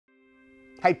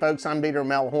Hey folks, I'm Dieter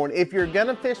Melhorn. If you're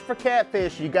gonna fish for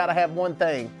catfish, you gotta have one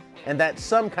thing, and that's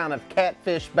some kind of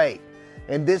catfish bait.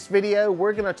 In this video,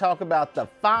 we're gonna talk about the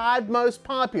 5 most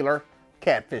popular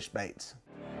catfish baits.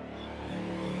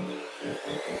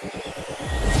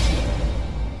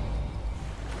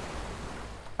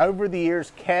 Over the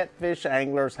years, catfish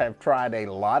anglers have tried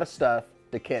a lot of stuff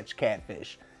to catch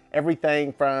catfish.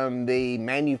 Everything from the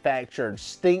manufactured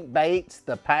stink baits,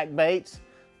 the pack baits,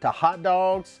 to hot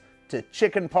dogs, to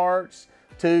chicken parts,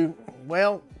 to,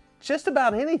 well, just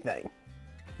about anything.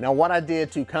 Now, what I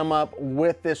did to come up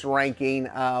with this ranking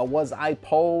was I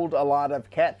polled a lot of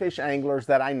catfish anglers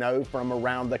that I know from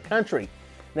around the country.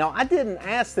 Now, I didn't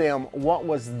ask them what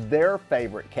was their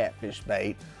favorite catfish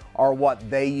bait, or what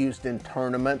they used in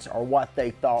tournaments, or what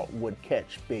they thought would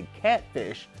catch big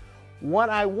catfish. What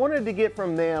I wanted to get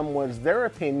from them was their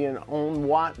opinion on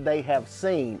what they have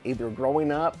seen, either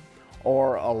growing up,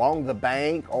 or along the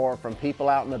bank, or from people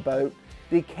out in the boat.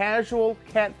 The casual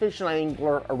catfish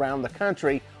angler around the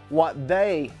country, what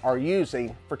they are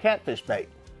using for catfish bait.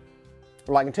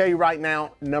 Well, I can tell you right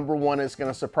now, number 1 is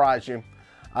going to surprise you,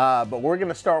 but we're going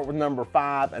to start with number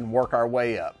 5 and work our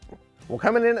way up. Well,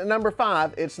 coming in at number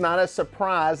 5, it's not a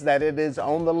surprise that it is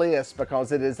on the list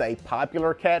because it is a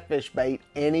popular catfish bait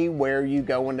anywhere you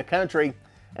go in the country,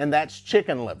 and that's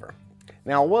chicken liver.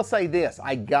 Now, I will say this,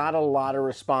 I got a lot of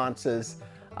responses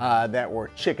that were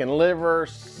chicken liver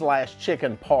 /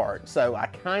 chicken part, so I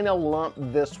kind of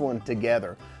lumped this one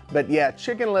together. But yeah,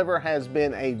 chicken liver has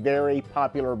been a very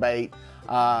popular bait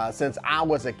since I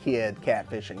was a kid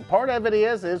catfishing. Part of it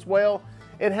is well,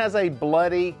 it has a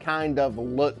bloody kind of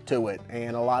look to it,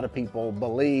 and a lot of people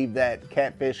believe that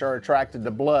catfish are attracted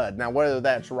to blood. Now, whether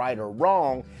that's right or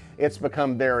wrong, it's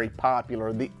become very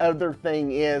popular. The other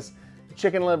thing is,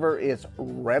 chicken liver is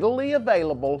readily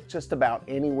available just about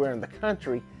anywhere in the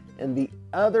country, and the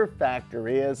other factor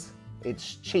is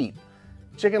it's cheap.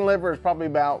 Chicken liver is probably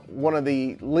about one of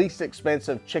the least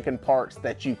expensive chicken parts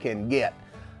that you can get.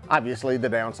 Obviously, the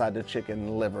downside to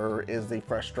chicken liver is the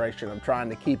frustration of trying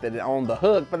to keep it on the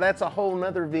hook, but that's a whole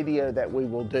nother video that we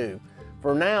will do.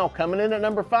 For now, coming in at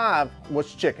number 5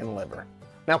 was chicken liver.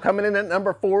 Now, coming in at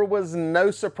number 4 was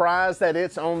no surprise that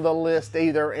it's on the list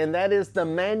either, and that is the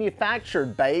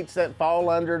manufactured baits that fall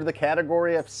under the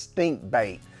category of stink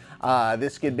bait.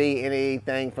 This could be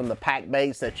anything from the pack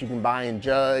baits that you can buy in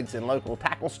jugs in local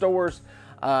tackle stores,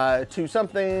 to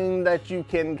something that you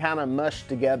can kind of mush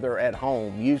together at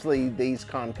home. Usually these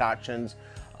concoctions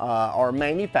are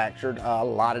manufactured. A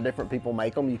lot of different people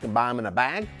make them. You can buy them in a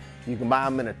bag, you can buy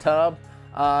them in a tub.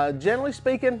 Generally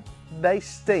speaking, they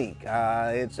stink.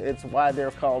 It's why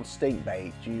they're called stink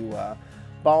bait. You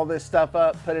ball this stuff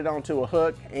up, put it onto a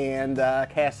hook, and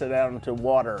cast it out into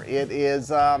water. It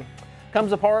is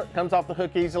comes apart, comes off the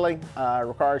hook easily,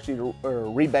 requires you to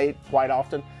rebait quite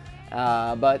often.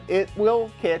 But it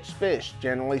will catch fish.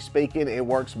 Generally speaking, it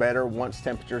works better once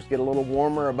temperatures get a little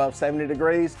warmer, above 70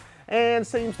 degrees, and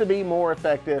seems to be more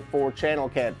effective for channel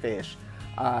catfish.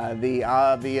 The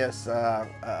obvious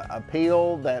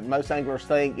appeal that most anglers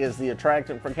think is the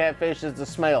attractant for catfish is the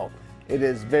smell. It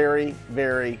is very,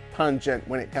 very pungent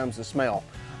when it comes to smell.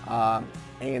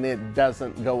 And it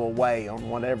doesn't go away on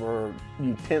whatever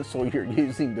utensil you're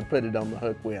using to put it on the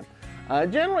hook with.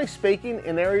 Generally speaking,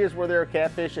 in areas where there are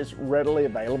catfish, it's readily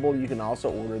available. You can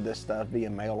also order this stuff via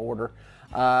mail order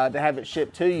to have it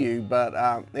shipped to you,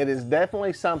 but it is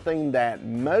definitely something that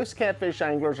most catfish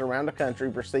anglers around the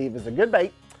country perceive as a good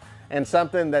bait and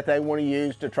something that they want to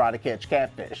use to try to catch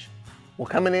catfish. Well,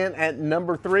 coming in at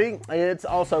number 3, it's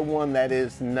also one that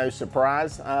is no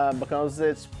surprise because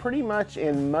it's pretty much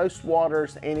in most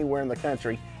waters anywhere in the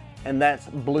country, and that's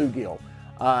bluegill.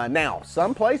 Now,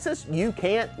 some places you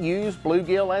can't use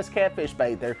bluegill as catfish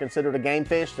bait. They're considered a game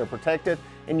fish, they're protected,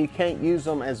 and you can't use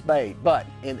them as bait. But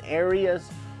in areas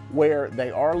where they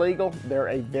are legal, they're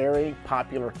a very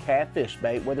popular catfish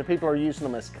bait, whether people are using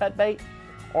them as cut bait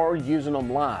or using them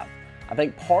live. I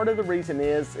think part of the reason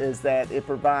is that it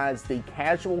provides the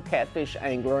casual catfish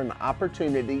angler an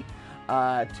opportunity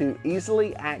to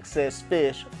easily access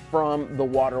fish from the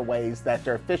waterways that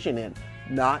they're fishing in.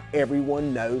 Not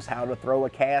everyone knows how to throw a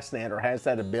cast net, or has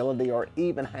that ability, or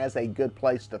even has a good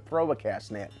place to throw a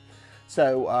cast net.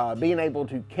 So being able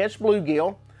to catch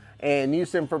bluegill and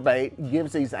use them for bait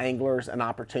gives these anglers an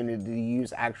opportunity to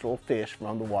use actual fish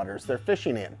from the waters they're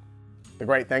fishing in. The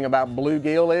great thing about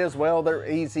bluegill is, well, they're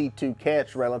easy to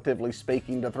catch, relatively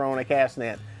speaking, to throw in a cast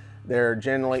net. They're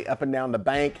generally up and down the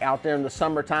bank out there in the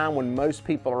summertime when most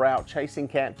people are out chasing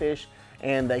catfish,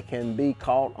 and they can be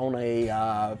caught on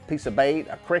a piece of bait,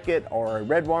 a cricket or a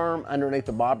redworm underneath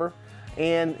the bobber.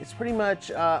 And it's pretty much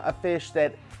a fish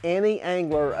that any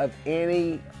angler of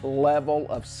any level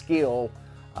of skill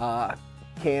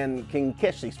can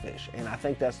catch these fish. And I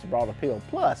think that's the broad appeal.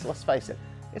 Plus, let's face it,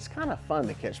 it's kind of fun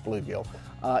to catch bluegill.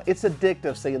 It's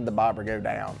addictive seeing the bobber go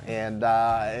down. And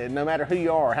no matter who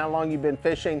you are, how long you've been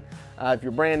fishing, if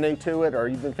you're brand new to it or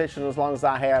you've been fishing as long as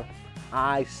I have,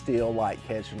 I still like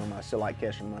catching them. I still like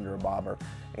catching them under a bobber.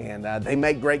 And they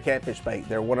make great catfish bait.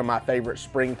 They're one of my favorite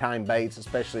springtime baits,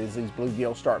 especially as these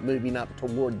bluegill start moving up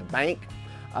toward the bank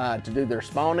to do their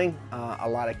spawning. A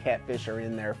lot of catfish are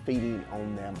in there feeding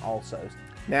on them also.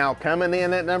 Now, coming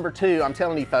in at number 2, I'm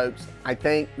telling you folks, I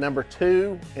think number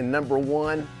 2 and number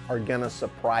 1 are gonna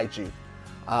surprise you.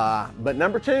 But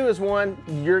number 2 is one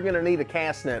you're gonna need a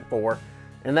cast net for,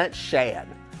 and that's shad.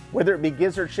 Whether it be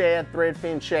gizzard shad,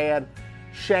 threadfin shad,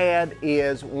 shad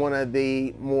is one of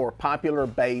the more popular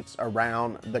baits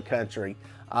around the country.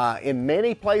 In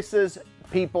many places,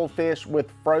 people fish with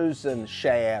frozen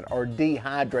shad or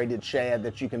dehydrated shad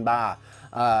that you can buy.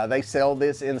 They sell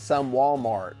this in some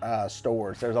Walmart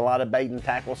stores. There's a lot of bait and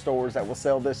tackle stores that will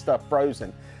sell this stuff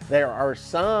frozen. There are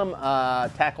some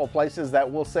tackle places that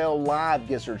will sell live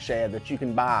gizzard shad that you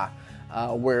can buy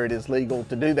where it is legal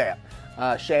to do that.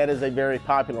 Shad is a very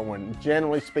popular one.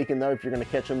 Generally speaking though, if you're going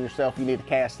to catch them yourself, you need a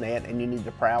cast net and you need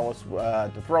the prowess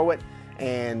to throw it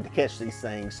and to catch these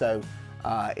things. So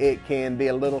it can be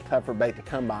a little tougher bait to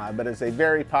come by, but it's a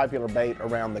very popular bait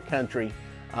around the country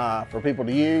for people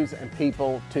to use and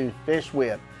people to fish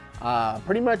with.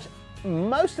 Pretty much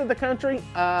most of the country,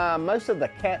 most of the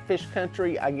catfish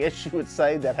country, I guess you would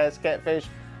say, that has catfish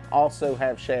also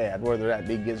have shad, whether that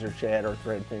be gizzard shad or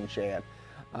threadfin shad.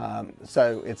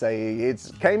 So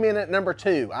it came in at number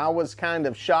 2. I was kind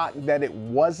of shocked that it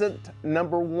wasn't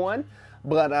number 1,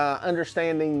 but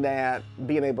understanding that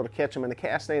being able to catch them in the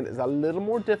cast net is a little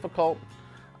more difficult,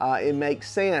 it makes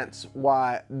sense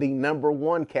why the number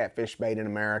 1 catfish bait in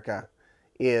America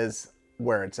is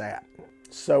where it's at.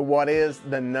 So what is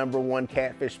the number 1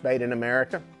 catfish bait in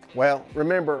America? Well,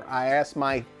 remember, I asked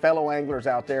my fellow anglers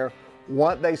out there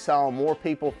what they saw more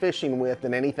people fishing with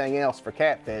than anything else for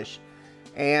catfish.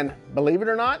 And believe it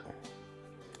or not,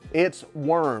 it's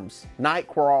worms, night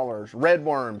crawlers, red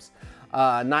worms.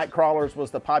 Night crawlers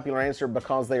was the popular answer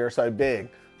because they are so big.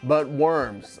 But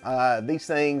worms, these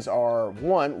things are,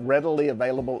 one, readily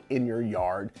available in your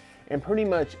yard. And pretty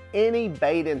much any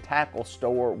bait and tackle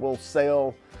store will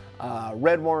sell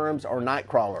red worms or night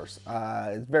crawlers.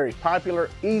 It's very popular,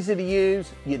 easy to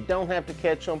use. You don't have to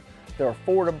catch them. They're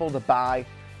affordable to buy.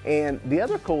 And the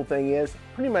other cool thing is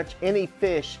pretty much any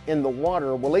fish in the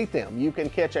water will eat them. You can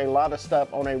catch a lot of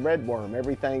stuff on a red worm,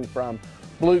 everything from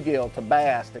bluegill to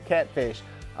bass to catfish.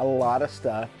 A lot of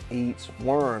stuff eats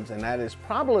worms, and that is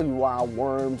probably why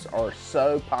worms are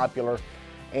so popular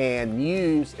and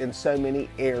used in so many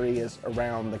areas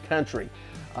around the country.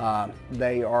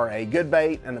 They are a good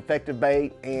bait, an effective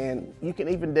bait, and you can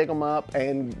even dig them up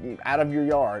and out of your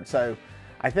yard. So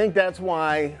I think that's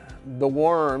why the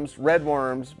worms, red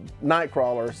worms, night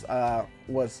crawlers,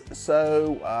 was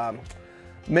so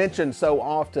mentioned so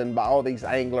often by all these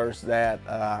anglers that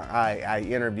I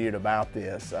interviewed about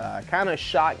this. Kind of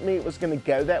shocked me it was going to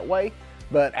go that way,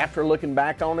 but after looking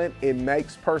back on it, it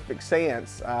makes perfect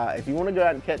sense. If you want to go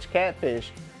out and catch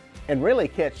catfish, and really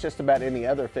catch just about any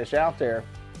other fish out there,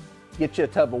 get you a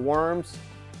tub of worms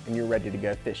and you're ready to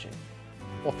go fishing.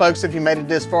 Well folks, if you made it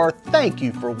this far, thank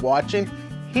you for watching.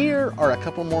 Here are a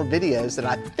couple more videos that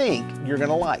I think you're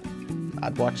gonna like.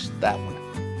 I'd watch that one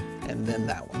and then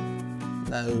that one.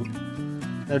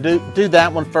 No, do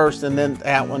that one first and then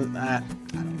that one. I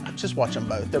don't know, just watch them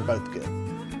both. They're both good.